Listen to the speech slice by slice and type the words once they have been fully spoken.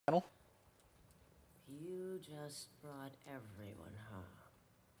just brought everyone, huh?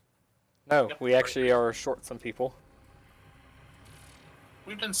 No, we actually are short some people.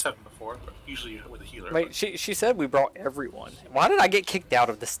 We've done 7 before, but usually with a healer. Wait, she said we brought everyone. Why did I get kicked out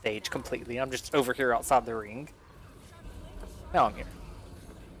of the stage completely? I'm just over here outside the ring. Now I'm here.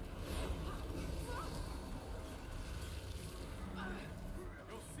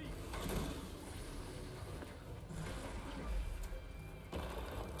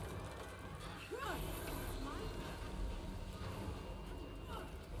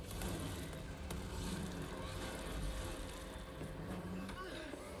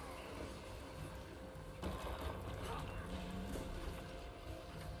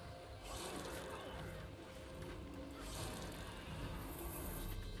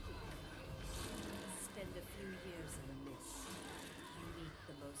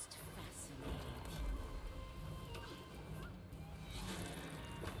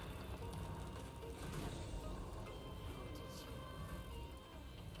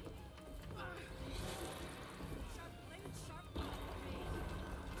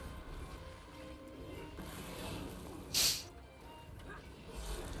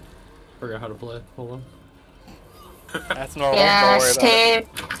 Forgot how to play. Hold on. That's normal. Yeah, same.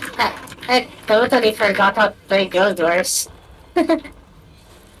 I totally forgot how to play Guild Wars.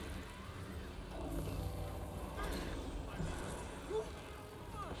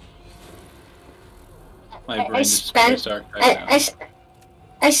 My brain is spent dark right now.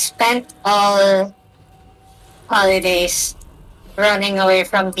 I spent all holidays running away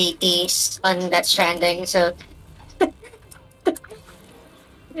from BTs on that Stranding, so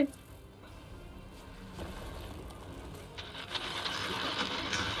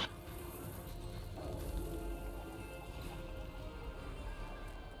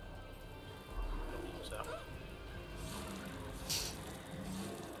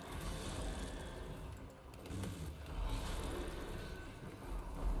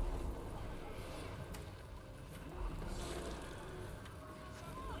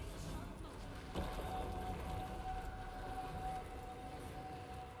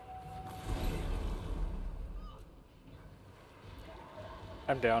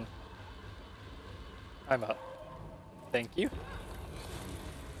I'm down. I'm up. Thank you.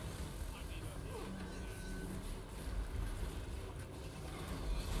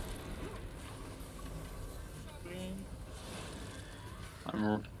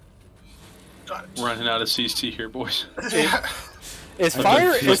 I'm running out of CC here, boys. Is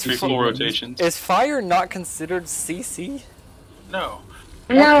fire full rotations? Is fire not considered CC? No.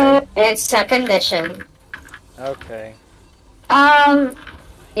 no, Okay. it's a condition. Okay.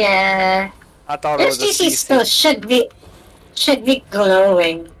 Yeah. I thought Your it was a CC CC. still should be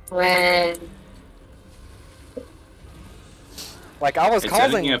glowing when. Like I was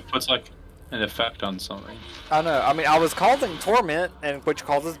causing. I think it puts like an effect on something. I know. I mean, I was causing torment, and which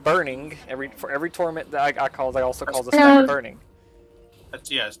causes burning. For every torment that I cause, I also cause a stack burning.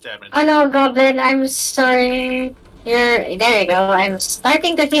 Yeah, it's damage. Oh no, Goblin, I'm sorry. There you go. I'm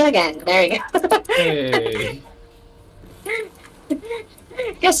starting to heal again. There you go. Hey.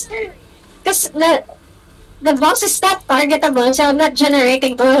 Because the boss is not targetable, so I'm not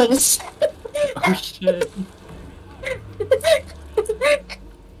generating boons. Oh shit.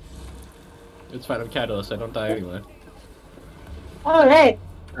 It's fine, I'm Catalyst, I don't die anyway. Alright.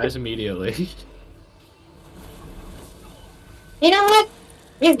 Dies immediately. You know what?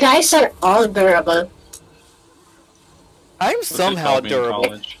 You guys are all durable. I'm somehow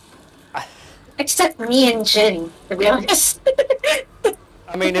durable. Except me and Jin, to be honest.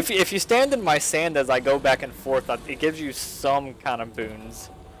 I mean, if you stand in my sand as I go back and forth, it gives you some kind of boons.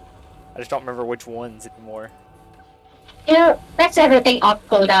 I just don't remember which ones anymore. You know, that's everything off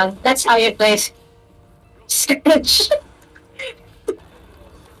cooldown. That's how you play Scourge.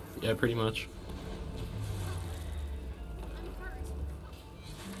 Yeah, pretty much.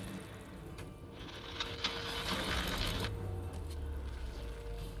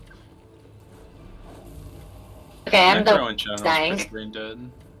 Okay, I'm dying. Brain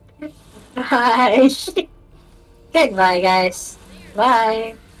dead. Bye. Goodbye, guys.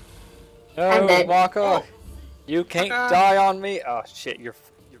 Bye. I'm No, dead. Mako, you can't die on me. Oh shit, you're.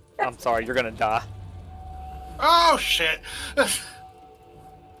 I'm sorry, you're gonna die. Oh shit!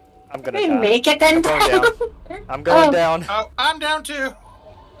 I'm gonna Hey, die. make it then. I'm going down. I'm going down. Oh, I'm down too.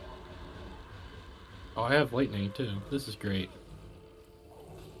 Oh, I have lightning too. This is great.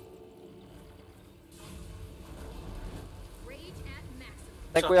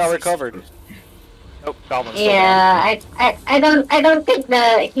 I think we all recovered. Nope, Goblin's still Yeah, I don't think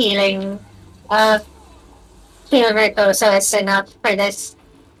the healing heal Virtuoso is enough for this.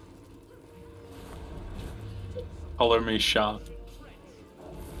 Color me shocked.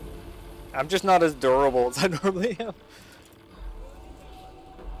 I'm just not as durable as I normally am.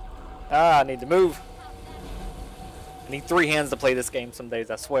 Ah, I need to move. I need 3 hands to play this game some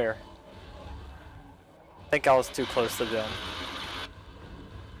days, I swear. I think I was too close to them.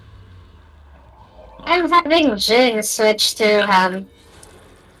 I'm having Jin switch to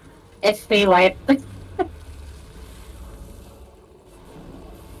if we wipe.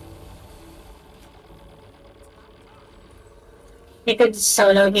 He could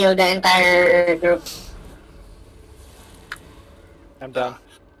solo heal the entire group. I'm done.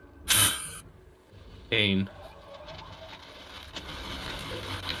 Pain.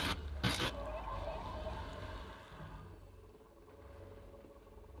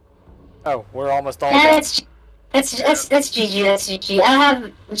 Oh, we're almost all Yeah, done. that's GG, that's GG. I'll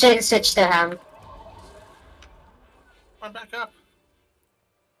have Jin switch to him. I'm back up.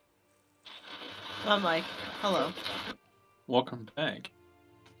 I'm like, hello. Welcome back.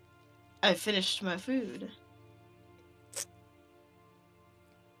 I finished my food.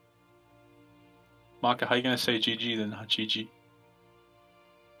 Maka, how you gonna say GG then not GG?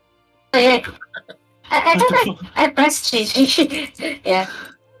 Oh, yeah. I thought I pressed GG. Yeah.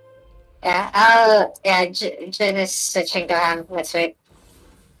 Yeah, Jin is switching to him. Let's wait.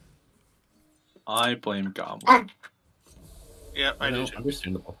 I blame Goblin. Ah. Yep, I know, do.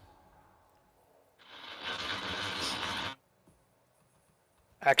 understandable.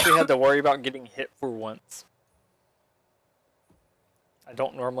 I actually had to worry about getting hit for once. I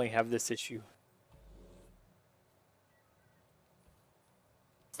don't normally have this issue.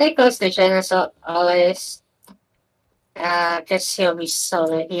 Stay close to Jin as always. Because he'll be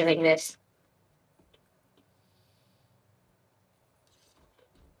solo healing this.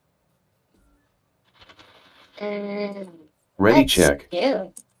 Ready That's check.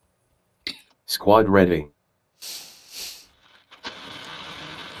 you. Squad ready.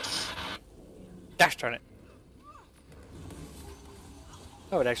 Gosh darn it.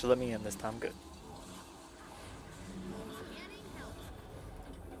 Oh, it actually let me in this time. Good.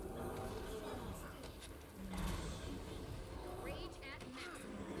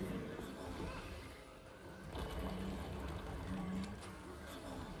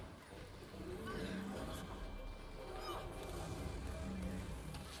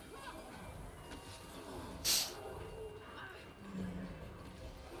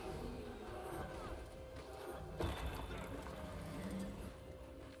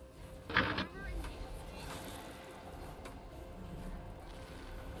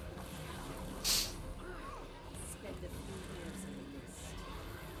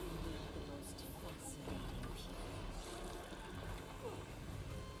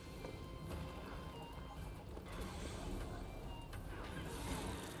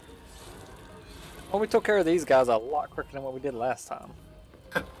 Well, we took care of these guys a lot quicker than what we did last time.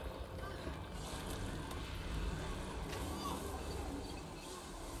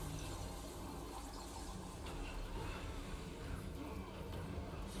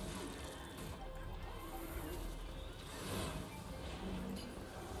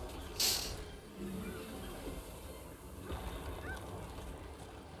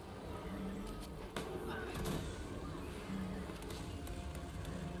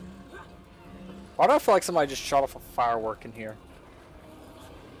 Why do I feel like somebody just shot off a firework in here?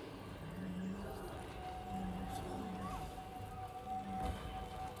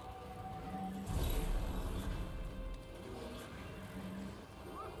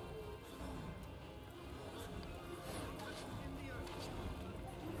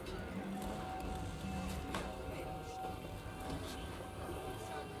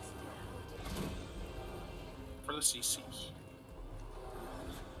 For the CC.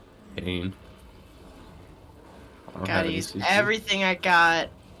 Pain. I don't have Gotta any use CC. everything I got.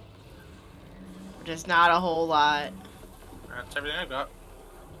 Which is not a whole lot. That's everything I got.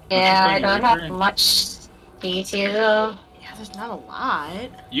 Yeah, I playing don't Warfare? have much DT though. Yeah, there's not a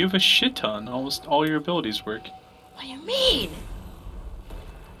lot. You have a shit ton. Almost all your abilities work. What do you mean?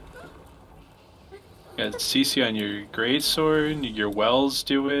 You got CC on your greatsword, your wells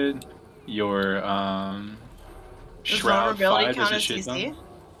do it, your Does Shroud vulnerability 5 count is a as shit CC? ton.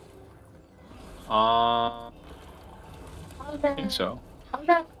 I think so.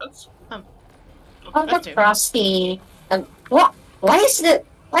 That's How That's the two. Frosty? What? Why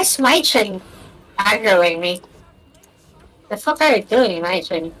is my chin aggroing me? The fuck are you doing, my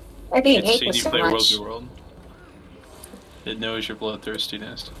chin? Why do you It's hate seen me you so play World much? to World. It knows your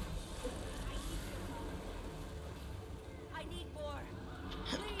bloodthirstiness. I need more.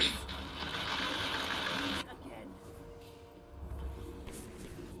 Please. Again.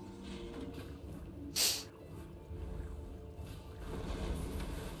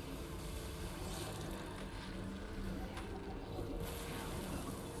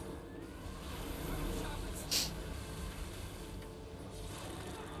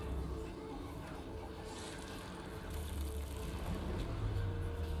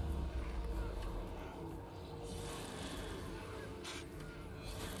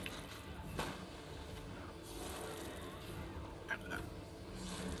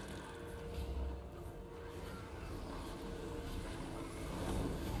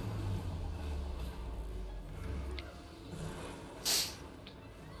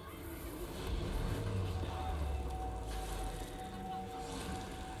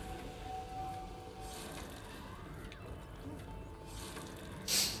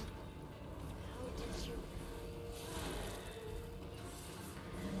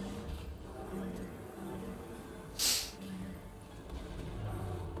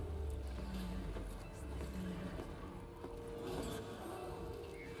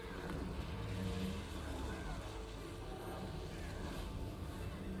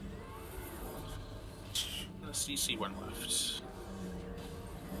 CC one left.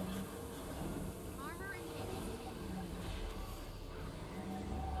 Armor in hand.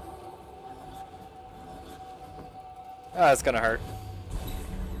 Oh, that's gonna hurt.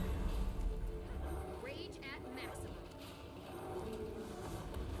 Rage at maximum.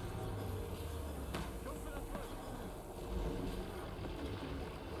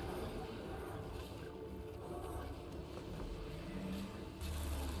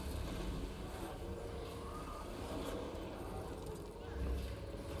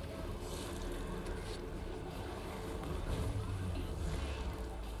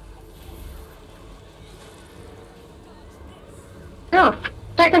 No,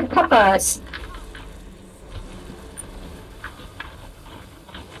 second peppers.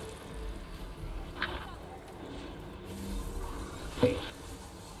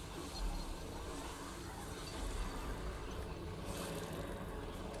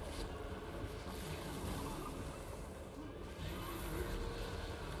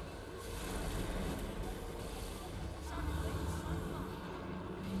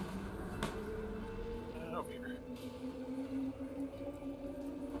 Over here.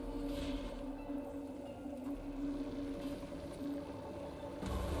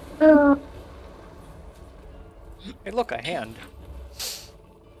 Oh, Hey, look, a hand.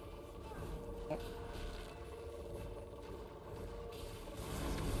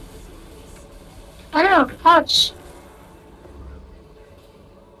 I don't know, touch.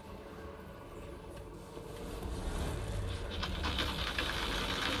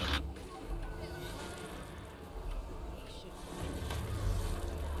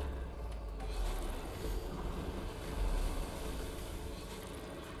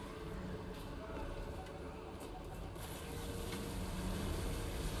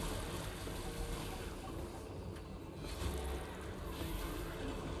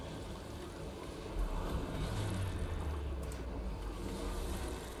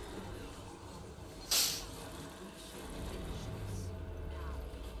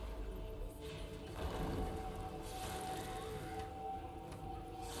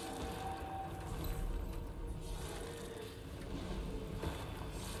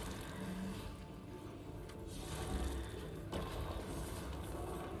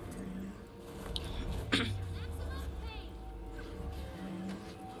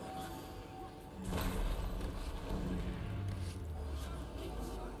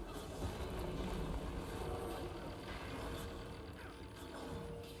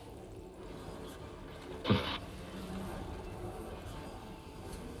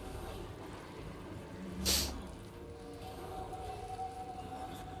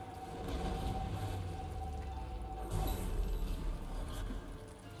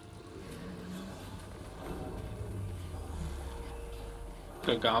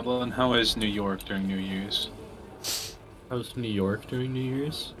 So Goblin, how is New York during New Year's? How's New York during New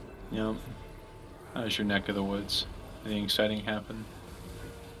Year's? Yep. How's your neck of the woods? Anything exciting happen?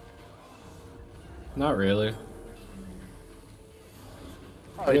 Not really.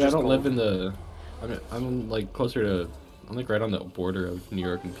 Probably I mean, I just don't live cold. in the. I'm like closer to. I'm like right on the border of New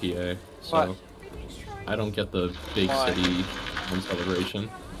York and PA, so What? I don't get the big Why? city home celebration.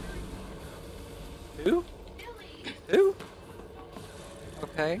 Who? Who?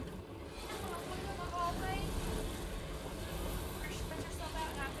 Okay.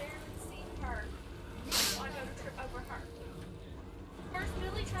 First,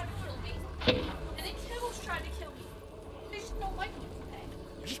 Billy tried to kill me, and then Kibbles tried to kill me. They just don't like me today.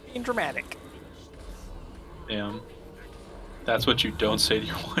 Just being dramatic. Damn. That's what you don't say to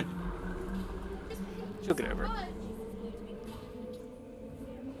your wife. She'll get over it.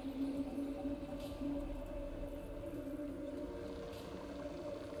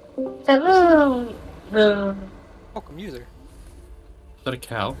 Hello. No. Welcome, user. Is that a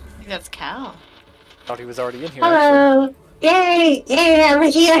cow? I think that's Cal. Thought he was already in here, actually. Hello. Yay, yay,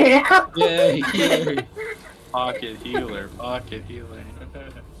 I'm here. Yay! Yay! Pocket healer, pocket healer.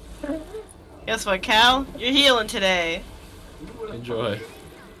 Guess what, Cal? You're healing today. Enjoy.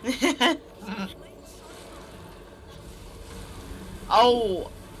 Oh,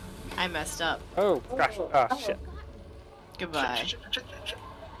 I messed up. Oh, gosh. Ah, shit. Goodbye.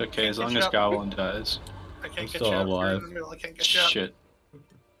 Okay, as long as Goblin dies. I can't I'm get still you up. You're alive. in the middle. I can't get you up. Shit.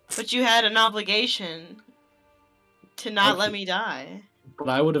 But you had an obligation to not let me die. But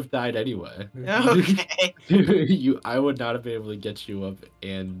I would have died anyway. Okay. I would not have been able to get you up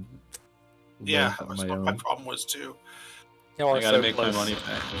and Yeah, live on that's my what my own. problem was too. You know, I we're gotta so make my close. money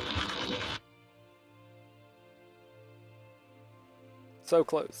back. So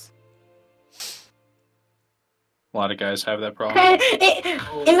close. A lot of guys have that problem.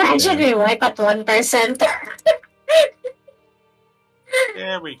 Imagine we wipe out 1%.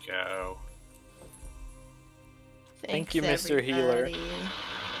 There we go. Thank you, Mr. Healer. everybody.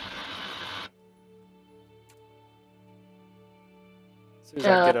 As soon as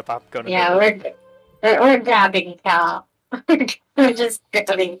I get up, I'm gonna Yeah, go. we're grabbing Cal. We're just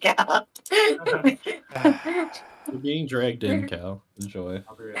grabbing Cal. You're being dragged in, Cal. Enjoy.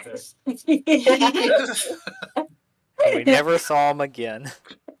 I'll be right there. We never saw him again.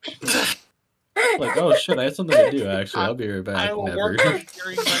 Like, oh shit, I had something to do. Actually, I'll be right back. I will Never. work on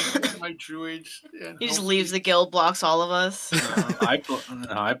curing my druids. And He just hopefully- leaves the guild, blocks all of us.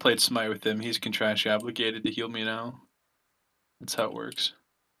 I played Smite with him. He's contractually obligated to heal me now. That's how it works.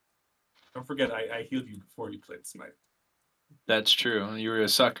 Don't forget, I healed you before you played Smite. That's true. You were a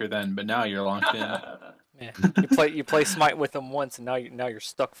sucker then, but now you're locked in. Yeah. You play Smite with him once, and now you're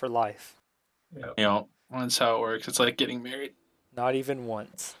stuck for life. Yeah. You know, that's how it works. It's like getting married. Not even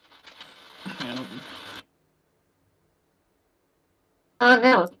once. You know? Oh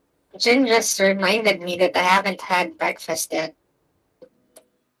no. Jin just reminded me that I haven't had breakfast yet.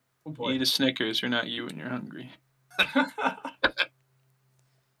 Oh boy. Eat a Snickers. You're not you when you're hungry.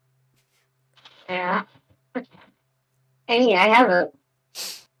 Yeah. Hey, I have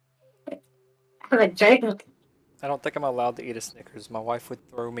a drink. I don't think I'm allowed to eat a Snickers. My wife would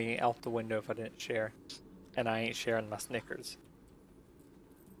throw me out the window if I didn't share. And I ain't sharing my Snickers.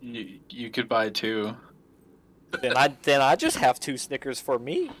 You could buy 2. Then I just have 2 Snickers for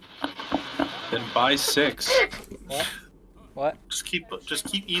me. Then buy 6. What? Just keep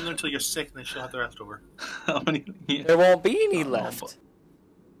eating them until you're sick, and then she'll have the rest over. How many? There won't be any Oh, left.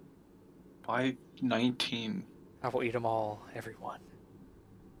 Buy 19. I will eat them all, everyone.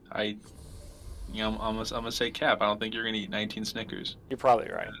 I'm gonna say cap. I don't think you're gonna eat 19 Snickers. You're probably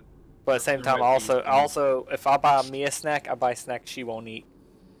right. But at the same There time, might be also, if I buy me a snack, I buy a snack she won't eat.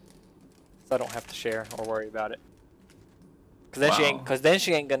 So I don't have to share or worry about it. Cause then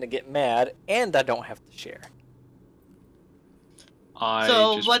she ain't gonna get mad, and I don't have to share.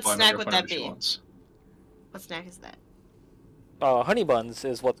 So just what buy snack her would whatever that she be? wants. What snack is that? Honey buns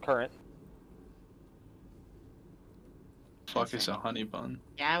is what's current. Fuck is a honey bun?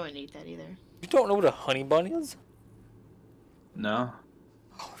 Yeah, I wouldn't eat that either. You don't know what a honey bun is? No.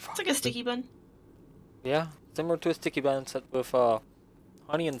 It's like a sticky bun. Yeah, similar to a sticky bun except with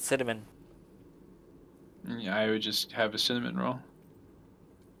honey and cinnamon. Yeah, I would just have a cinnamon roll.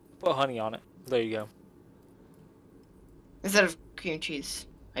 Put honey on it. There you go. Instead of cream cheese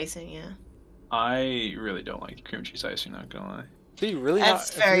icing, yeah. I really don't like cream cheese icing. Not gonna lie. Do you really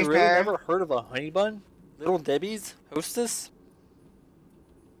That's not? Have you very really fair. never heard of a honey bun? Little Debbie's Hostess?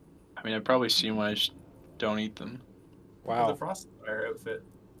 I mean, I've probably seen one. I just don't eat them. Wow. The Frostfire outfit.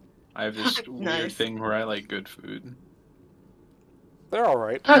 I have this weird Nice. thing where I like good food. They're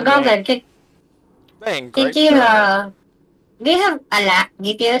alright. Oh, Goblin, They ain't great. did you, but- do you have a lack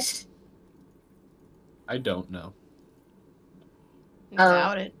DPS? I don't know.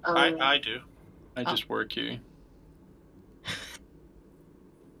 Doubt it. I do. I just work here.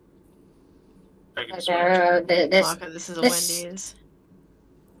 I can switch. Blanca, this is a this- Wendy's.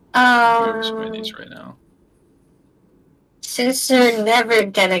 Whoever's Wendy's right now. Since you're never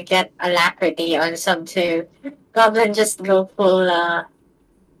gonna get alacrity on sub 2, Goblin just go full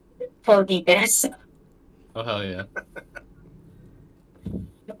DPS Oh hell yeah.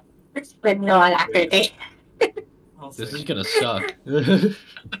 with no alacrity. I'll This say. is gonna suck.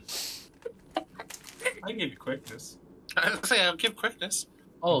 I can give you quickness. I was gonna say I'll give quickness.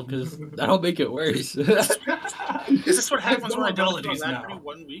 Oh, because that'll make it worse. Is this what happens when I don't do Vulnerabilities that now.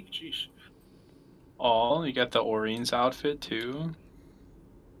 1 week? Jeez. Oh, you got the Orion's outfit too.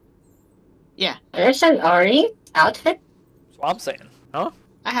 There's an Ori outfit? That's what I'm saying. Huh?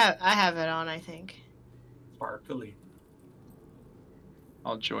 I have it on, I think. Sparkly.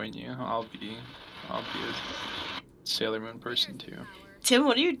 I'll join you. I'll be a Sailor Moon person too. Tim,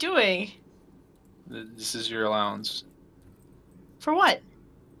 what are you doing? This is your allowance. For what?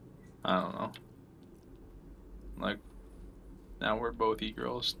 I don't know. Like, now we're both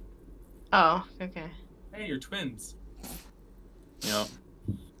e-girls. Oh, okay. Hey, you're twins. You know,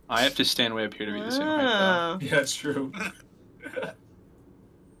 I have to stand way up here to be the same height Oh. Yeah, it's true.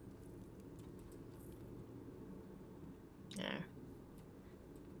 Yeah.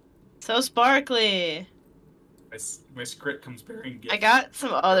 So sparkly. My script comes bearing gifts. I got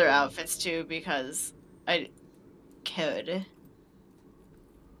some other outfits too because I could. though.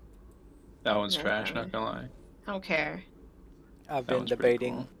 That one's Yeah. trash, not gonna lie. I don't care. I've That been one's pretty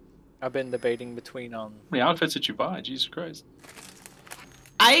debating. cool. I've been debating between How many outfits did you buy? Jesus Christ.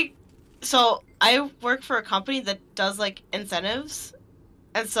 I so I work for a company that does like incentives,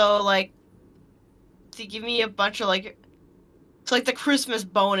 and so like to give me a bunch of like, so like the Christmas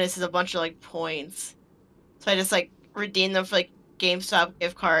bonus is a bunch of like points. So I just like redeem them for like GameStop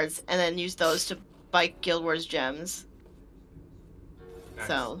gift cards and then use those to buy Guild Wars gems. Nice.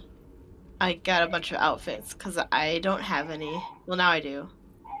 So I got a bunch of outfits because I don't have any. Well, now I do.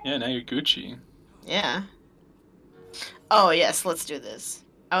 Yeah, now you're Gucci. Yeah. Oh yes, let's do this.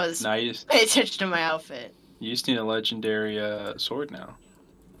 I was Now you just, paying attention to my outfit. you just need a legendary sword now.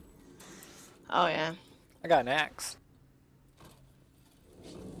 Oh yeah. I got an axe.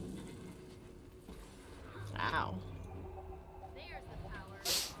 Ow.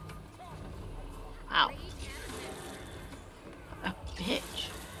 Ow. A bitch.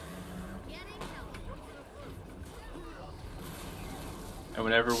 And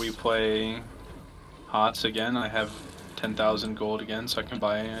whenever we play HOTS again, I have 10,000 gold again, so I can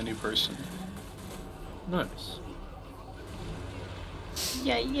buy a new person. Nice.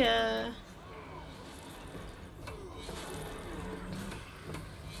 Yeah, yeah.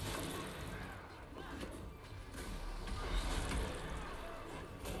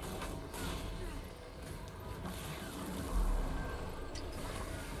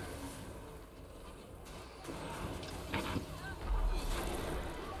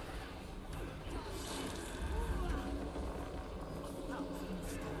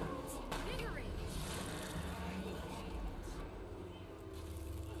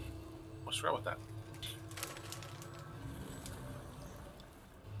 What's wrong with that?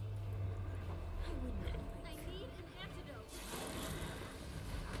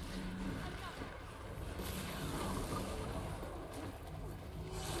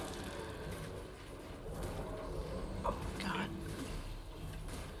 God.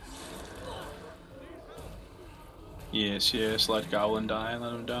 Yes, yes, let Goblin die,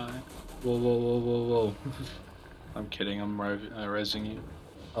 let him die. Whoa, whoa, whoa, whoa, whoa. I'm kidding, I'm resing you.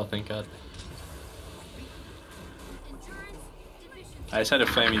 Oh, thank God. I just had to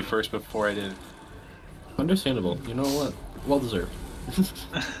flame you first before I did. Understandable. You know what? Well deserved.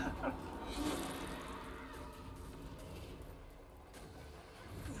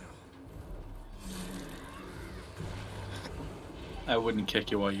 I wouldn't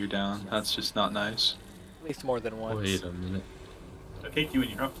kick you while you're down. That's just not nice. At least more than once. Wait a minute. I'll kick you when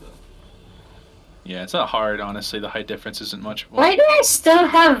you're up though. Yeah, it's not hard, honestly. The height difference isn't much. of a- Why do I still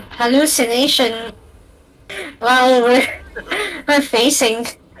have hallucination while we're facing?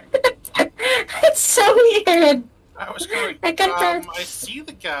 It's so weird. I was going. I can't I see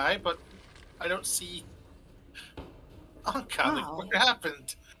the guy, but I don't see Anka. Like, Wow. what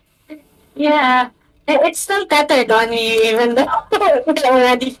happened? Yeah, it's still tethered on me even though we're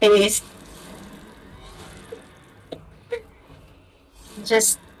already faced.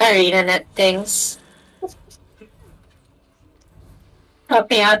 Just arena net things. Help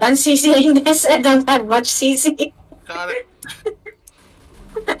me out on CCing this. I don't have much CC. Got it.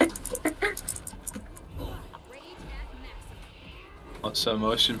 So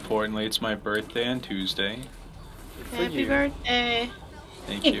most importantly, it's my birthday on Tuesday. Good for Happy you. birthday.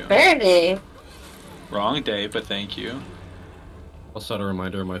 Thank Happy you. birthday. Wrong day, but thank you. I'll set a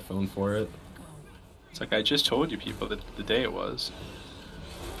reminder on my phone for it. It's like I just told you people that the day it was.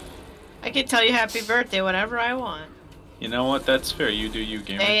 I can tell you happy birthday whenever I want. You know what? That's fair. You do you,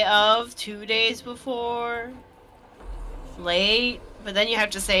 gamer. Day of, 2 days before, late, but then you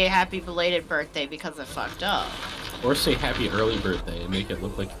have to say happy belated birthday because I fucked up. Or say happy early birthday and make it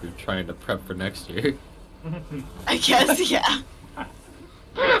look like you're trying to prep for next year. I guess, yeah.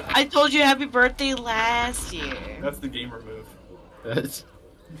 I told you happy birthday last year. That's the gamer move. That's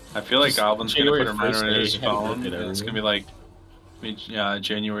I feel like Just Goblin's gonna January put a reminder 1st on his day, happy phone, birthday to and it's gonna everyone. be like,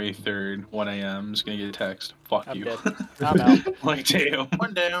 January 3rd, 1 a.m. is gonna get a text. Fuck I'm you. dead. I'm out. Like, damn.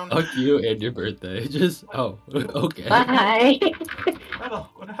 One down. fuck you and your birthday. Just okay. Bye. Oh,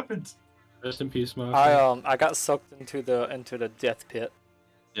 what happened? Rest in peace, Mafia. I got sucked into the death pit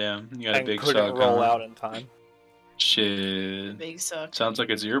Yeah, you got a and big couldn't suck, roll huh? out in time. Shit. Big suck. Sounds like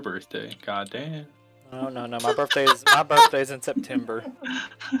it's your birthday. God damn. No, no, no. My birthday's in September.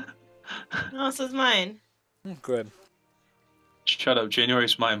 No, this is mine. Good. Shut up.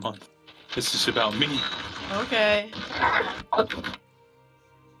 January's my month. This is about me. Okay.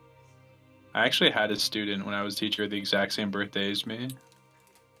 I actually had a student when I was teacher the exact same birthday as me.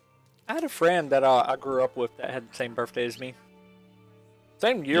 I had a friend that I grew up with that had the same birthday as me.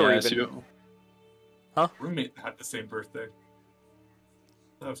 Same year Yeah, even. so- Roommate had the same birthday.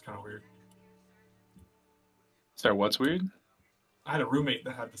 That was kind of weird. Sorry, what's weird? I had a roommate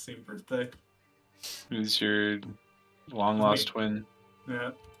that had the same birthday. Who's your long lost twin?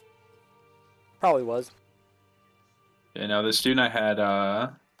 Yeah. Probably was. Yeah, no, the student I had,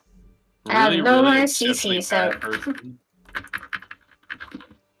 I really, have no really more objectively CC, so- bad person.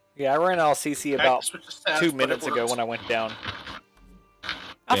 Yeah, I ran out of CC I about switched to staff, 2 but it minutes ago worked. when I went down.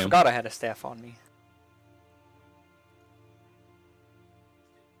 I Damn. forgot I had a staff on me.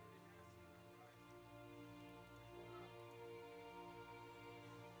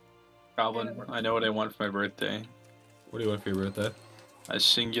 Goblin, I know what I want for my birthday. What do you want for your birthday? A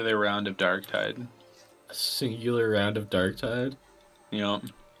singular round of Darktide. A singular round of Darktide? You know,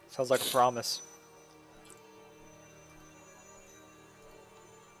 Sounds like a promise.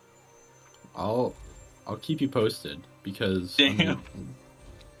 I'll keep you posted because Damn.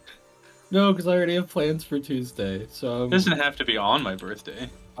 No, because I already have plans for Tuesday. So it doesn't have to be on my birthday.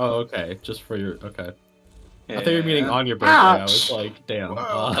 Oh, okay. Just for your okay. Yeah. I thought you were meaning on your birthday. I was Ouch. like, damn.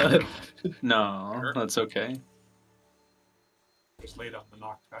 Whoa. No, that's okay. Just laid on the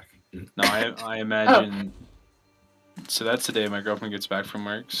knockback. No, I imagine. So that's the day my girlfriend gets back from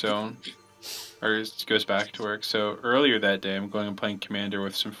work. So, or goes back to work. So earlier that day, I'm going and playing Commander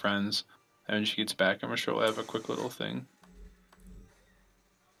with some friends. And when she gets back, I'm sure we'll have a quick little thing.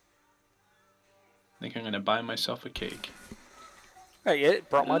 I think I'm gonna buy myself a cake. Hey, it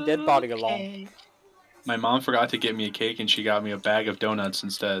brought my dead body along. Okay. My mom forgot to get me a cake, and she got me a bag of donuts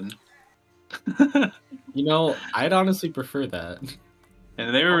instead. You know, I'd honestly prefer that.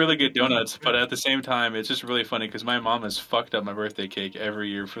 And they were really good donuts, but at the same time, it's just really funny because my mom has fucked up my birthday cake every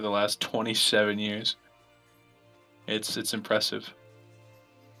year for the last 27 years. It's impressive.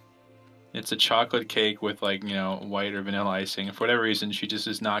 It's a chocolate cake with, like, you know, white or vanilla icing. For whatever reason, she just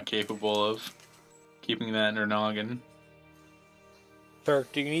is not capable of keeping that in her noggin. Sir,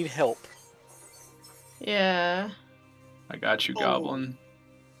 do you need help? Yeah. I got you, Goblin.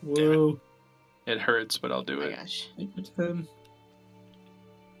 Whoa. It hurts, but I'll Oh do my it. gosh. Thank you, Tim.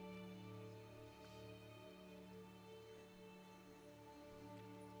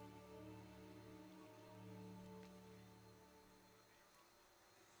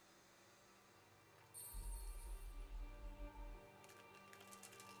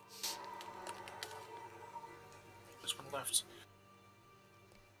 There's one left.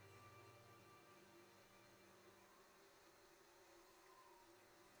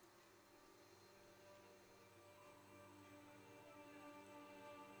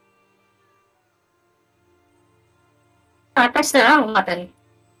 I pressed the wrong button.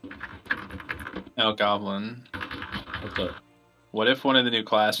 Oh, Goblin. What's up? What if one of the new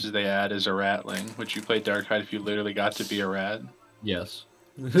classes they add is a ratling? Would you play Darkrai if you literally got to be a rat? Yes.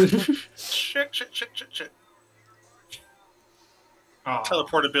 Shit. Ah,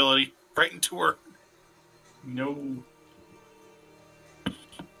 Teleportability right into her. no.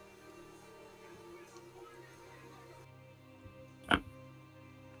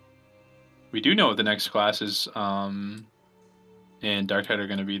 We do know what the next classes in Darktide are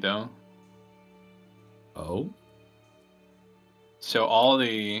going to be, though. Oh? So all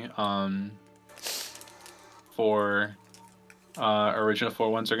the four original four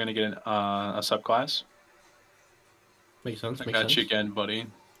ones are going to get a subclass. Makes sense. I Makes got sense. you again, buddy.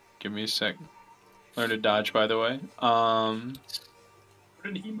 Give me a sec. Learn to dodge, by the way. Put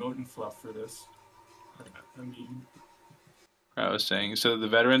an emote and fluff for this. I mean, I was saying, so the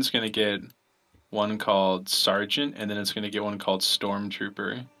veteran's going to get one called Sergeant, and then it's going to get one called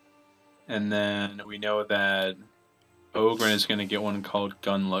Stormtrooper. And then we know that Ogren is going to get one called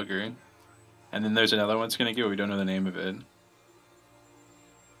Gunlugger. And then there's another one that's going to get, we don't know the name of it.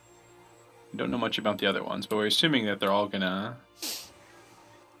 We don't know much about the other ones, but we're assuming that they're all going to,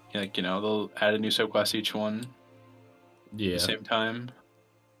 like, you know, they'll add a new subclass each one at Yeah. the same time.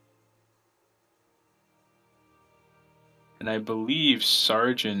 And I believe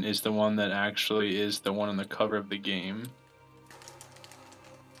Sergeant is the one that actually is the one on the cover of the game.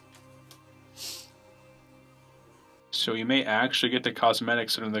 So you may actually get the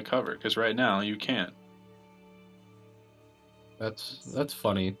cosmetics under the cover, because right now you can't. That's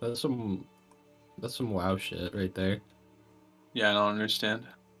funny. That's some WoW shit right there. Yeah, I don't understand.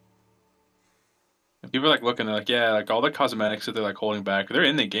 And people are like looking, they're like, yeah, like all the cosmetics that they're like holding back, they're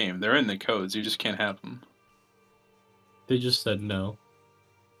in the game, they're in the codes, you just can't have them. They just said no.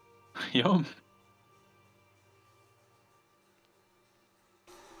 Yo.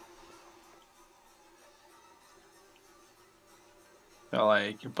 They're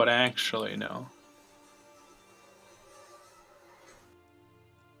like, but actually, no.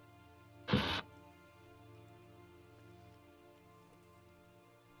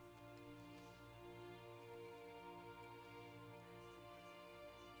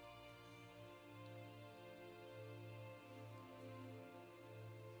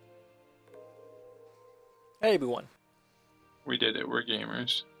 Hey, everyone. We did it. We're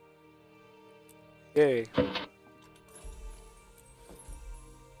gamers. Yay.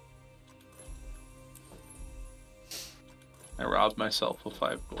 I robbed myself of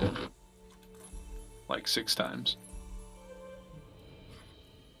 5 gold. Like 6 times.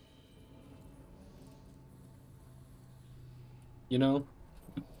 You know,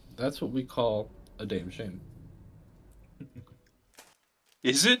 that's what we call a damn shame.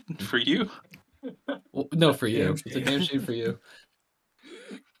 Is it for you? Well, no, for you. Damn It's a shame. damn shame for you.